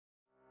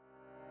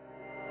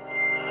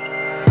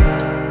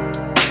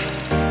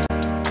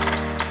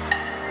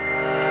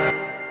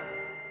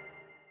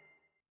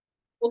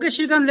Okay,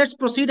 Shrikant, let's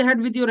proceed ahead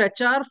with your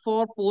HR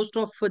for post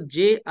of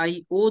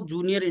JIO,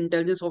 Junior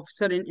Intelligence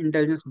Officer in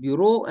Intelligence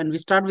Bureau, and we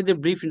start with a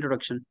brief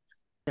introduction.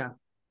 Yeah.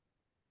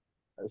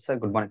 Sir,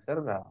 good morning,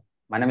 sir.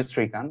 My name is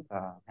Srikanth.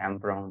 I am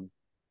from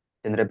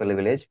Chindrapalli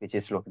village, which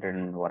is located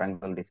in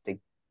Warangal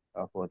district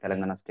for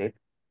Telangana state.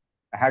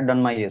 I had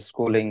done my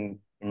schooling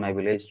in my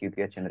village,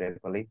 UP at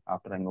Chindrapalli.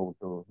 After I moved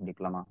to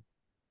diploma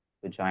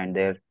to join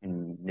there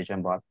in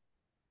December,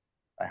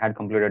 I had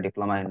completed a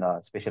diploma in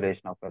the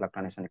specialization of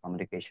electronics and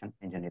communication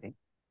engineering.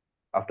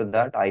 After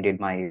that, I did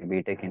my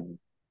BTech in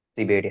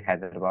CBIT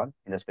Hyderabad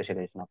in the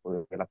specialization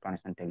of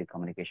electronics and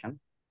telecommunication.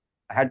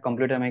 I had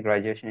completed my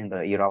graduation in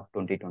the year of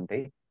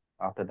 2020.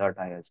 After that,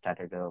 I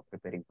started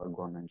preparing for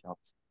government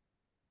jobs.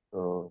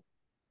 So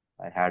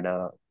I had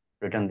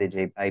written the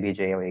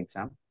IBJIO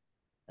exam.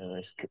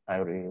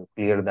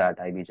 Cleared that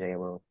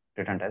IBJIO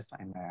written test,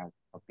 and I have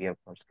appeared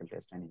for skill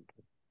test and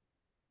interview.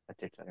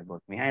 That's it, sir,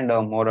 about me. And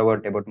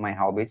moreover, about my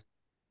hobbies,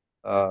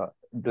 uh,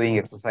 doing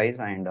exercise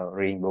and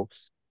reading books,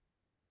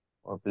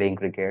 or playing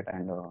cricket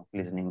and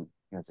listening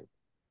music.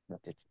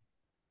 That's it.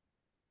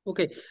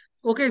 Okay.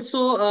 Okay.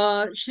 So,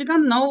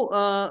 Shrikant, now,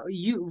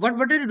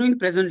 what are you doing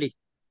presently?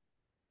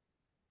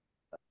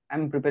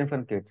 I'm preparing for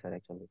GATE, sir,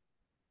 actually.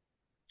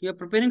 You are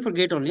preparing for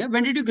GATE only. Yeah?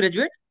 When did you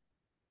graduate?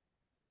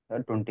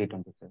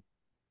 2020, sir.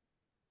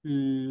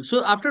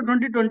 So after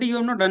 2020, you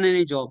have not done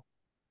any job.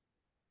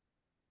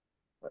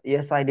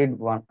 Yes, I did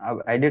one.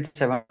 I did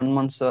 7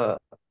 months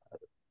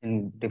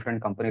in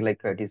different company,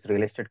 like it is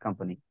real estate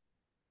company.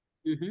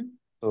 Mm-hmm.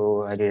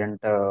 So I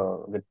didn't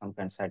get some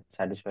kind of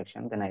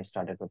satisfaction. Then I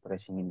started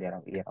preparation in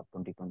the year of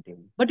 2020.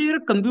 But you're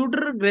a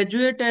computer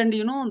graduate, and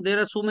there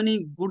are so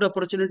many good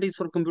opportunities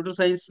for computer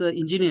science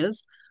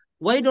engineers.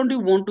 Why don't you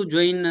want to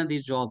join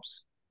these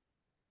jobs?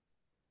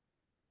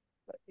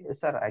 Yes,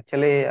 sir.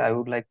 Actually, I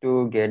would like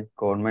to get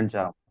government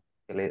job.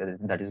 Actually,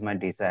 that is my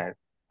desire,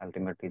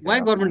 ultimate desire Why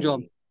of government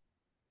job?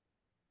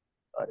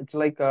 my. It's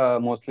like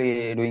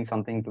mostly doing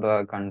something to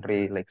the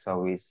country, like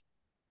service.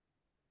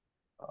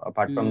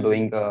 Apart from Hmm.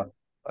 doing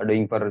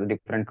for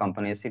different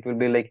companies, it will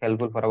be like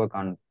helpful for our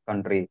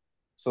country.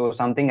 So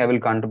something I will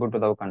contribute to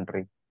the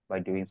country by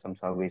doing some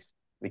service,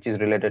 which is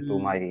related to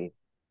Hmm. my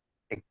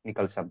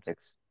technical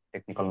subjects,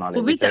 technical So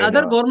knowledge. which Beside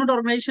other government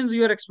organizations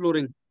you are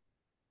exploring?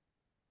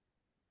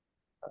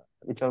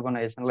 which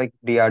organization like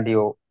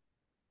DRDO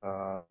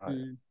uh,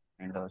 Hmm.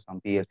 and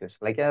some PSUs.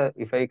 Like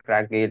if I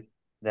crack it,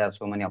 there are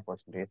so many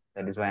opportunities.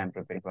 That is why I'm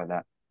preparing for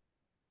that.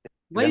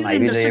 Why Even you are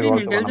IBJ interested is in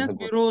also one of intelligence the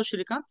good. bureau,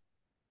 Shrikant?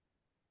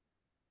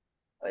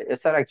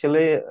 Yes, sir.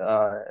 Actually,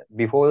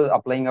 before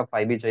applying of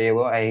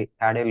IBJAO, I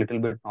had a little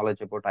bit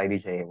knowledge about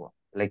IBJAO.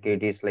 Like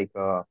it is like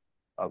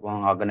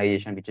one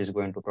organization which is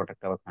going to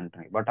protect our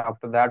country. But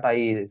after that,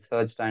 I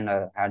searched and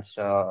had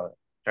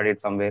studied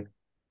somewhere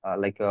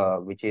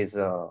which is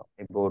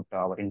about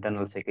our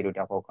internal security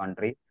of our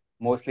country.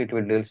 Mostly it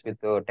will deals with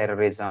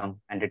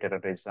terrorism,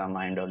 anti-terrorism,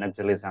 and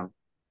Naxalism.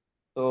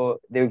 So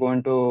they're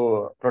going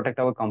to protect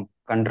our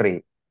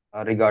country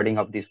regarding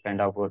of these kind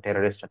of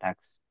terrorist attacks.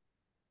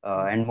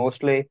 And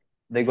mostly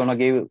they're gonna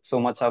give so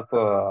much of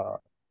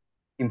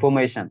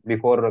information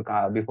before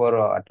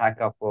attack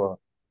of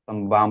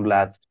some bomb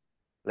blast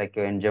like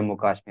in Jammu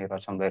Kashmir or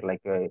somewhere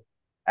like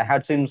I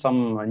had seen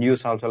some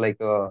news also like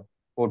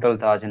Hotel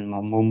Taj in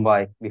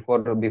Mumbai before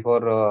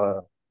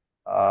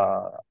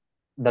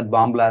that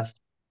bomb blast.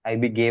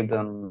 IB gave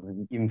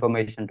them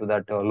information to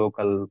that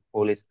local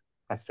police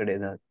custody,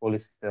 the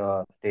police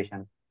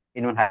station.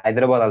 Even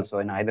Hyderabad also,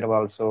 in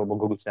Hyderabad also,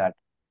 Google chat,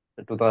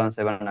 the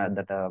 2007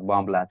 that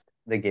bomb blast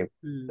they gave.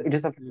 So Hmm. it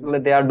is Hmm.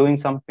 like they are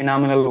doing some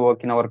phenomenal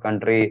work in our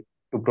country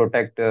to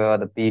protect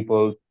the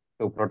people,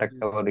 to protect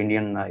Hmm. our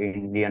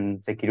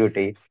Indian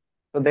security.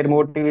 So their Hmm.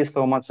 motive is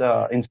so much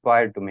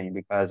inspired to me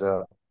because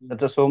Hmm.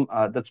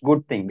 that's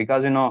good thing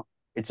because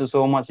it's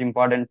so much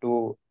important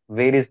to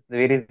where is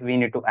we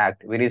need to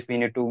act, where is we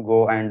need to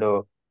go and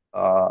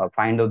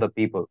find out the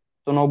people.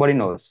 So nobody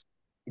knows.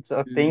 It's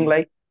a thing Hmm.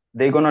 like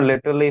they're gonna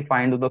literally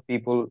find the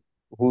people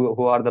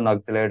who are the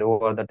Naxalite, who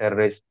are the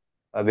terrorists,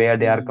 where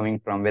they are Hmm. coming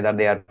from, whether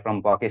they are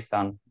from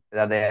Pakistan,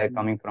 whether they are Hmm.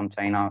 coming from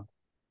China,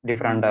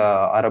 different Hmm.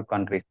 Arab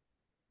countries.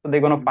 So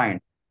they're gonna Hmm. find.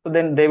 So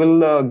then they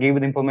will give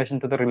the information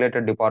to the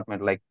related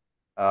department like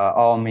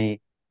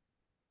army,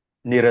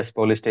 nearest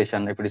police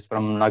station. If it is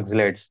from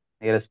Naxalites,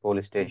 nearest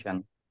police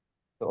station.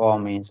 So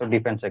army, so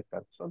defense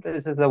sector. So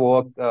this is the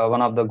work,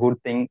 one of the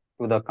good thing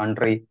to the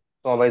country.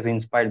 So always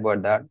inspired by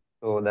that.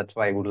 So that's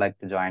why I would like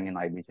to join in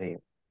IBJ.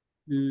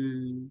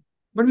 Hmm.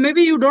 But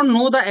maybe you don't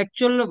know the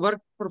actual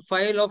work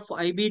profile of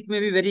IB. It may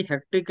be very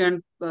hectic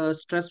and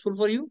stressful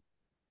for you.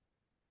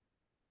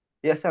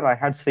 Yes, sir. I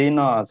had seen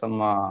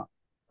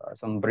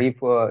some brief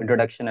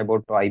introduction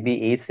about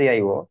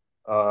IBACIO,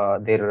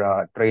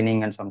 their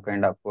training and some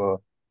kind of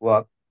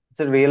work. It's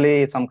a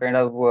really some kind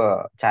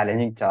of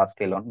challenging task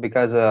alone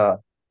because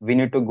we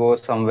need to go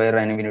somewhere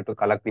and we need to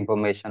collect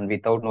information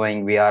without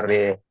knowing we are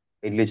a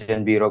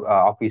intelligent bureau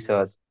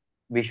officers.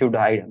 We should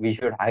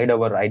hide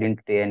our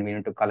identity and we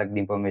need to collect the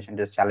information.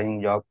 Just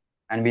challenging job,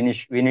 and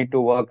we need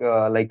to work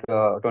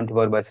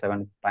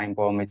 24/7 time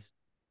permits,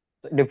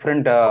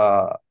 different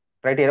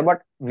criteria,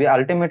 but we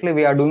ultimately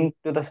we are doing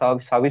to the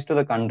service to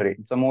the country.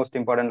 It's the most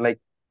important, like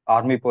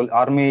army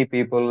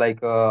people,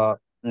 like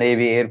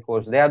navy, air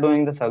force, they are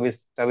doing the service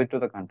to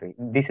the country.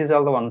 This is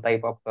also one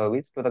type of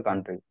service to the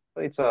country,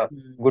 so it's a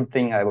Mm. good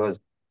thing, I was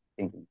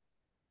thinking.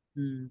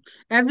 Mm.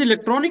 As the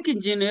electronic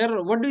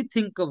engineer, what do you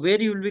think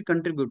where you will be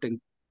contributing?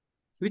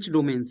 Which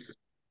domains?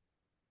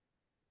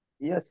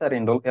 Yes, sir.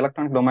 In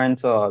electronic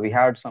domains, we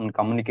had some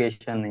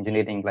communication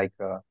engineering, like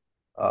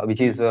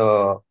which is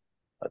Mm.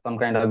 some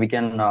kind of we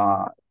can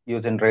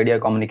use in radio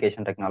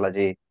communication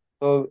technology.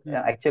 So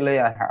Mm. actually,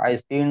 I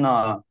seen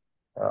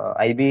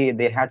IB,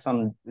 they had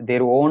some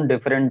their own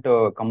different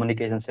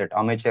communication set,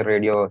 amateur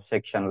radio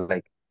section.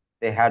 Like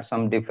they had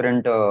some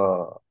different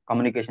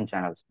communication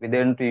channels. We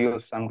didn't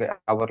use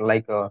our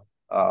like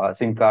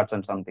SIM cards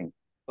and something.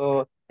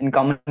 So in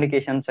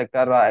communication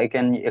sector, I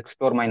can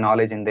explore my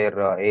knowledge in their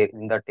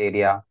in that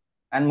area,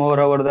 and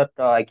moreover that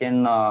I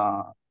can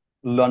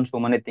learn so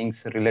many things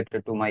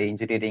related to my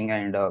engineering,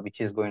 and which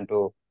is going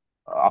to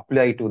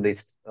apply to this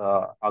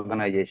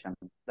organization.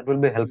 That will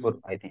be helpful,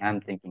 Mm. I think.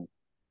 I'm thinking.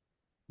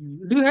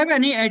 Mm. Do you have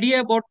any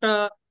idea about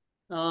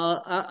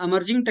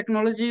emerging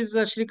technologies,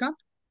 Shrikant?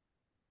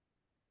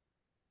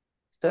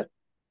 Sir,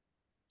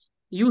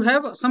 You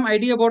have some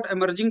idea about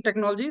emerging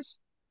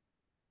technologies?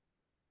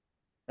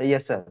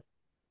 yes, sir.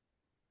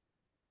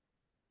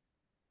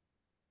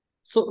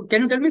 So,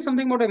 can you tell me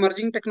something about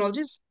emerging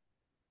technologies?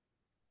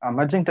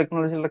 Emerging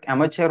technology like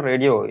amateur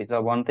radio is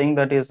one thing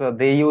that is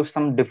they use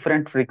some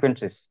different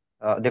frequencies,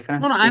 No,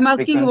 different no, I'm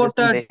asking frequencies, about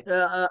and they.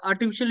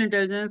 artificial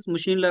intelligence,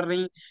 machine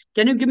learning.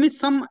 Can you give me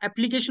some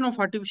application of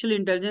artificial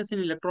intelligence in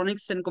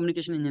electronics and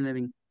communication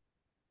engineering?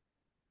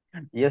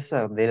 Yes,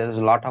 sir. There is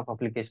a lot of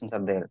applications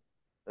are there.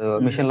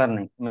 Mm-hmm.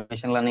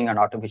 Machine learning, and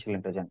artificial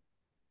intelligence.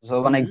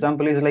 So one Mm-hmm.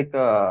 example is like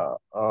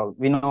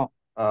we know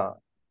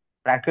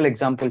practical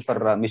example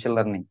for machine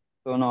learning.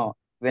 So no,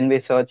 when we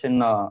search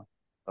in uh,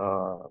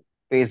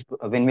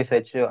 Facebook, when we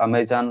search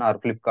Amazon or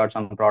Flipkart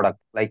some product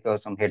like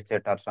some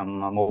headset or some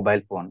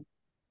mobile phone,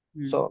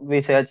 so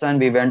we searched and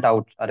we went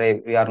out.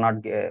 Array, we are not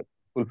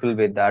fulfilled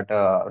with that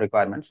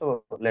requirement.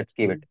 So let's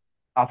give it.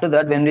 After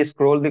that, when we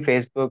scroll the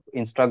Facebook,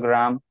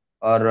 Instagram,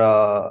 or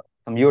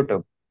some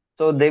YouTube,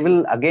 so they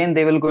will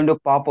going to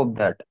pop up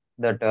that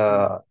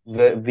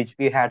which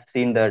we had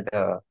seen that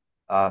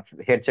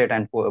headset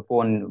and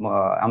phone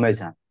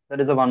Amazon. That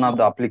is one of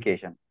the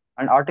application.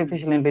 And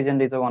artificial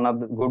intelligence is one of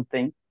the good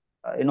thing.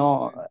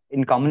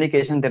 In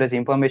communication there is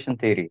information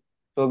theory.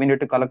 So we need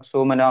to collect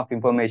so many of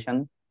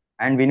information,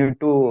 and we need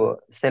to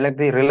select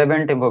the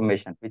relevant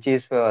information which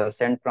is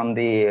sent from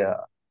the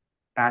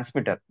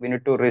transmitter. We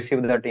need to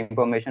receive that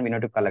information, we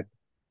need to collect.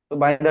 So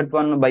by that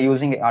one, by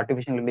using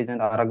artificial intelligence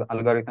or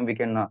algorithm, we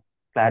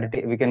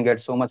can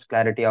get so much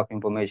clarity of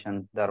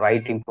information, the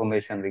right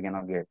information we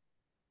cannot get.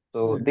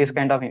 So this Mm-hmm.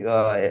 kind of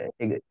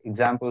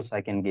examples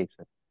I can give,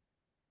 sir.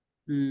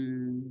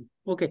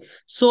 Okay.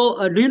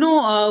 So, do you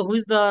know who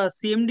is the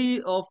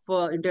CMD of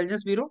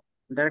Intelligence Bureau,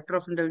 Director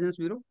of Intelligence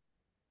Bureau?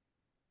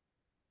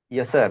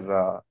 Yes,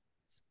 sir.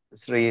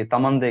 Sri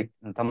Tamandek,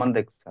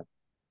 sir.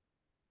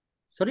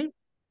 Sorry,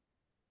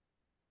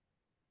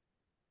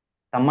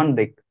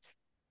 Tamandek.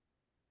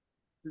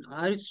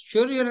 are you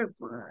sure you're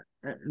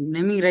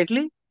naming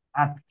rightly?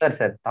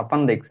 Sir.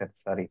 Tapandek, sir.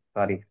 Sorry,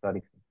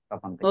 sir.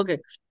 Tapandek. Okay.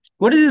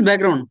 What is his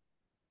background?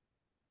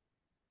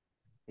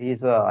 He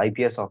is a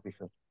IPS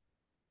officer.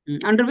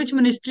 Under which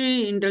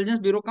ministry Intelligence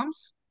Bureau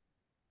comes?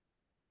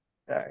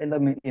 In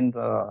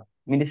the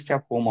Ministry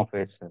of Home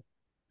Affairs, sir.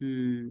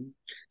 Hmm.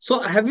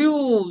 So, have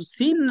you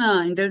seen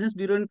Intelligence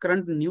Bureau in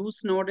current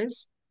news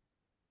nowadays?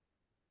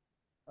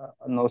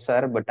 No,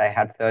 sir, but I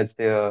had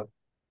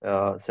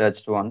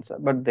searched once,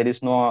 but there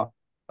is no.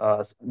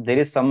 There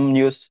is some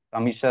news.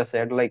 Amisha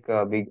said like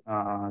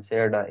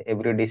said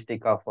every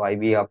district of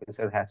IB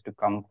officer has to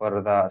come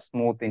for the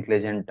smooth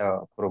intelligent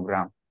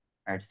program.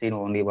 I'd seen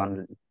only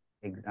one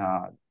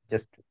uh,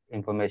 just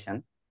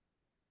information,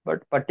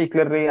 but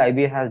particularly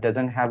IB has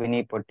doesn't have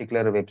any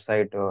particular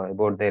website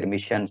about their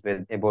missions,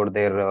 with about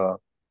their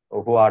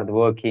who are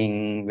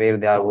working, where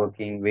they are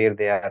working, where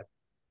they are.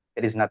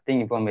 There is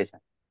nothing information.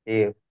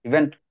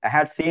 Even I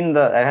had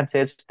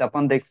searched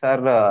upon the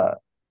XR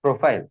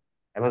profile.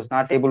 I was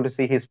not able to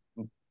see his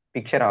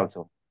picture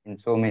also in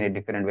so many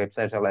different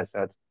websites. All I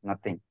searched,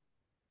 nothing.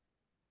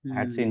 I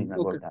had seen Okay.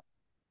 about that.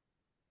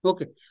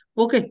 Okay.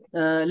 Okay.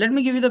 Let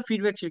me give you the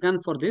feedback,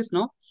 Shrikant, for this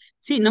now.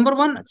 See, number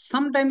one, Okay.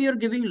 sometime you're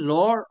giving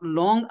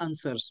long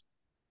answers,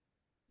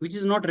 which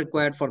is not Okay.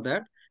 required for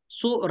that.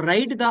 So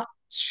write the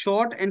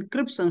short and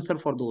crisp answer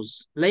for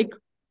those. Like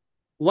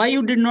why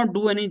you did not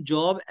do any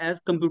job as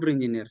computer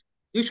engineer.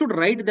 You should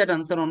write that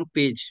answer on a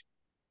page.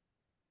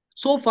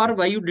 So far,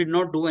 why Okay. you did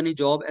not do any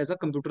job as a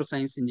computer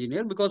science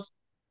engineer? Because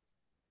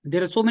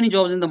there are so many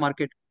jobs in the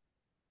market.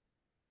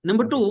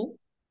 Number Okay. two,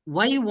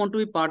 why you want to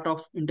be part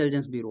of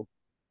intelligence bureau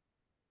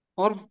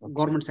or Okay.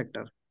 government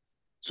sector?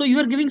 So you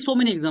are giving so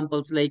many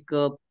examples like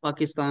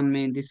Pakistan,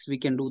 mein, this we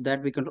can do,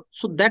 that we can do.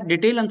 So that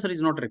detailed answer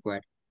is not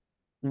required.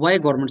 Why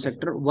government Okay, sir.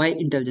 sector? Why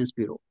intelligence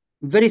bureau?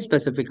 Very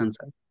specific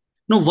answer.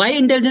 Now, why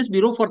intelligence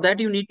bureau? For that,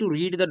 you need to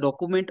read the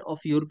document of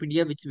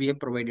YourPedia which we have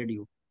provided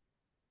you.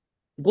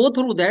 Go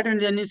through that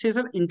and then you say,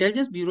 sir,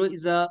 intelligence bureau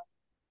is a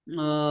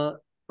uh,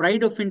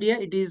 pride of India.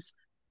 It is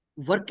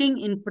working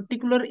in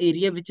particular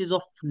area which is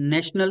of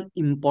national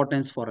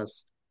importance for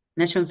us,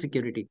 national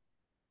security.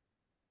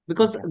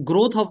 Because Okay.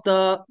 growth of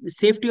the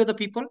safety of the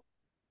people,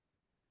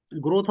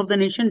 growth of the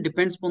nation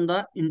depends upon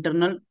the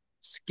internal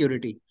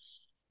security.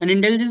 And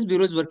intelligence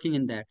bureau is working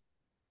in that.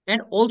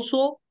 And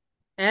also,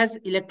 as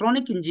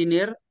electronic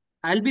engineer,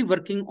 I'll be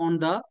working on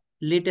the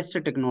latest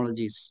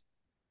technologies.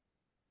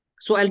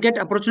 So I'll get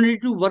opportunity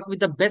to work with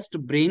the best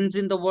brains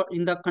in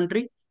the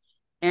country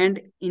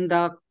and in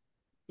the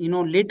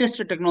latest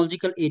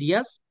technological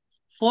areas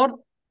for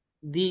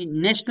the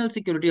national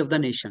security of the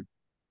nation.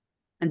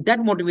 And that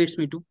motivates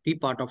me to be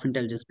part of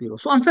intelligence bureau.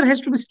 So answer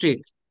has to be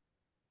straight.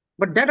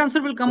 But that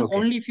answer will come Okay.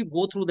 only if you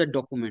go through that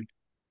document.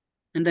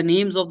 And the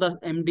names of the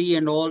MD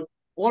and all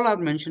are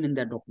mentioned in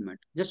that document.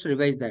 Just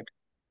revise that.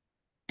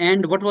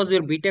 And what was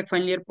your BTech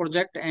final year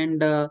project,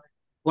 and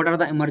what are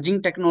the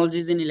emerging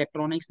technologies in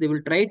electronics? They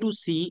will try to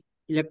see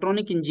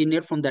electronic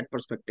engineer from that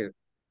perspective.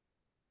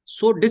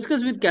 So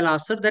discuss with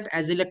Kailash sir that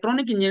as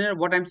electronic engineer,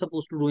 what I'm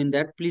supposed to do in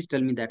that, please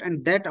tell me that.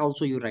 And that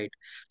also you write.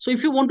 So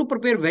if you want to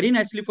prepare very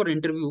nicely for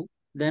interview,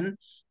 then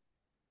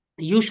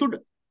you should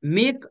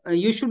make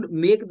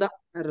the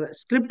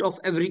script of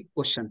every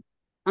question,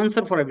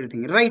 answer for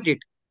everything, write it.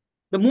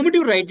 The moment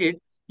you write it,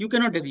 you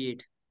cannot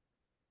deviate.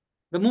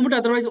 The moment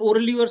otherwise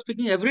orally you are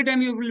speaking, every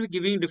time you will be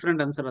giving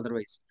different answer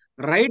otherwise.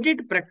 Write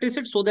it, practice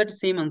it so that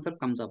same answer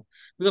comes up.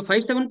 Because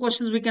 5-7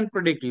 questions we can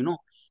predict,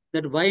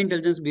 that why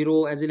intelligence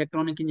bureau as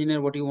electronic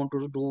engineer, what you want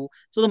to do.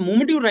 So the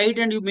moment you write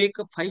and you make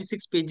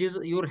 5-6 pages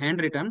your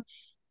handwritten,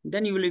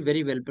 then you will be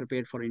very well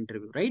prepared for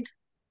interview, right?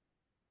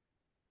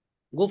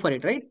 Go for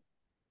it, right?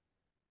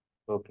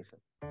 Okay,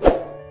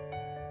 sir.